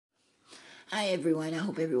Hi everyone, I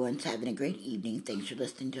hope everyone's having a great evening. Thanks for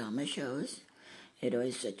listening to all my shows. It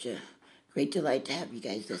always such a great delight to have you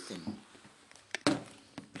guys listen.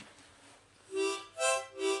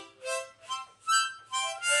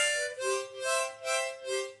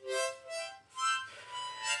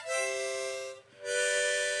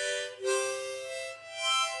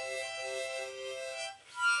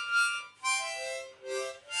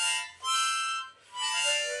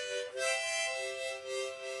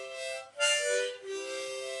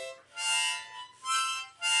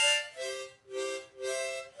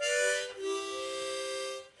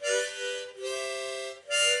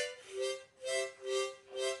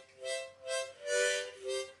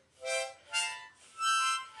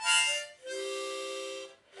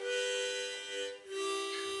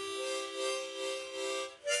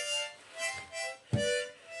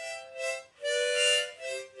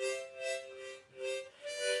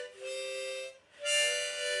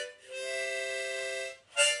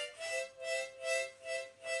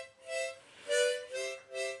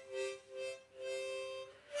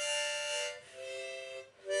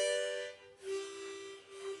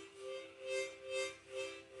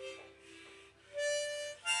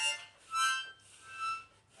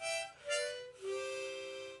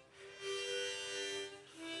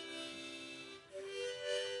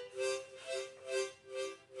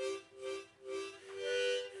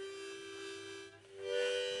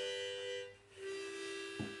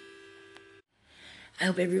 I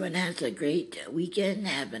hope everyone has a great weekend.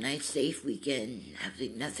 Have a nice, safe weekend.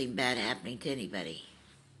 Nothing bad happening to anybody.